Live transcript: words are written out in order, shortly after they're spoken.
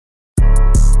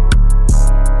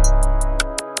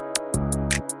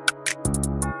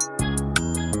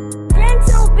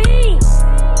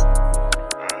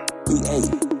PA,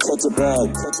 catch a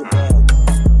bag, catch a bag.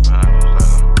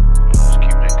 Just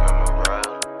keep that camera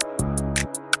real.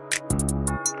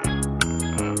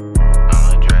 Long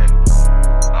live Drake,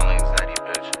 long live Zaddy,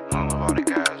 bitch, long live all the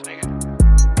guys, nigga.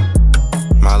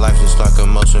 My life just like a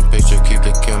motion picture, keep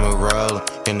the camera rolling.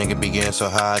 That nigga be getting so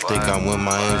high, I think I'm with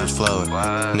my angels flowing.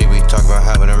 Nigga be talking about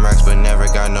having them racks, but never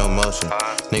got no motion.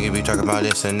 Nigga be talking about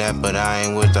this and that, but I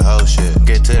ain't with the whole shit.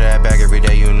 Get to that bag every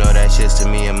day, you know that shit's to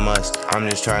me a must. I'm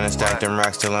just trying to stack them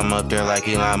racks till I'm up there like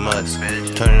Elon Musk.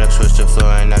 Turning up, switch to flow,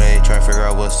 and now they try to figure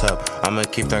out what's up. I'ma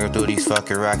keep thugging through these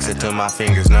fucking racks until my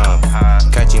fingers numb.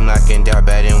 Catch him like in doubt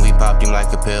bad and we popped him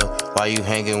like a pill. Why you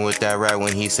hanging with that rat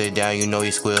when he sit down, you know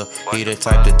he squeal. He the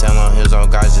type to tell on his own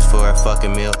guys just for a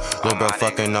fucking meal. Lil' bro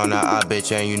fucking on that odd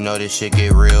bitch and you know this shit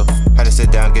get real. Had to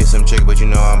sit down, get some chick, but you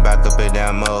know I'm back up and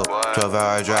down mode.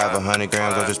 12-hour drive, 100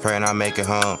 grams, I'm just praying I make it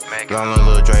home. Long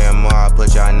little Dre and more, I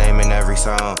put y'all name in every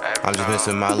song. I'm just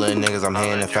missing my little niggas, I'm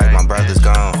here in fact my brother's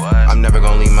gone. I'm never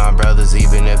gonna leave my brothers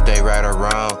even if they right or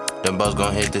wrong. Them boys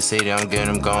gon' hit the city, I'm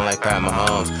getting them gone like Pat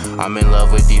Mahomes. I'm in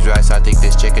love with these racks, I think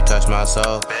this chick could touch my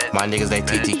soul. My niggas, they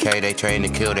TTK, they train to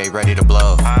kill, they ready to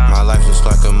blow. My life just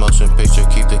like a motion picture,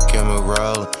 keep the camera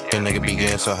rolling. That nigga be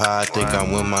getting so high, I think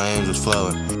I'm with my angels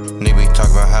flowing. Nigga be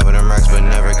talking about having them racks, but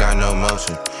never got no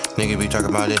motion. Nigga be talking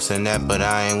about this and that, but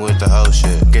I ain't with the whole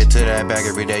shit. Get to that bag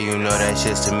every day, you know that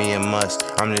shit's to me a must.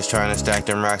 I'm just trying to stack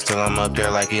them racks till I'm up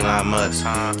there like Elon Musk.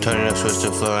 Turning up, switch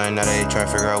to flow, and now they try to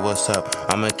figure out what's up.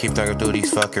 I'ma keep thugging through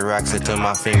these fucking racks until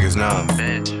my fingers numb.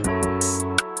 Bitch,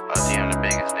 OTM the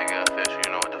biggest nigga official,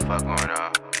 you know what the fuck going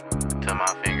on. Till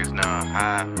my fingers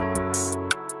numb.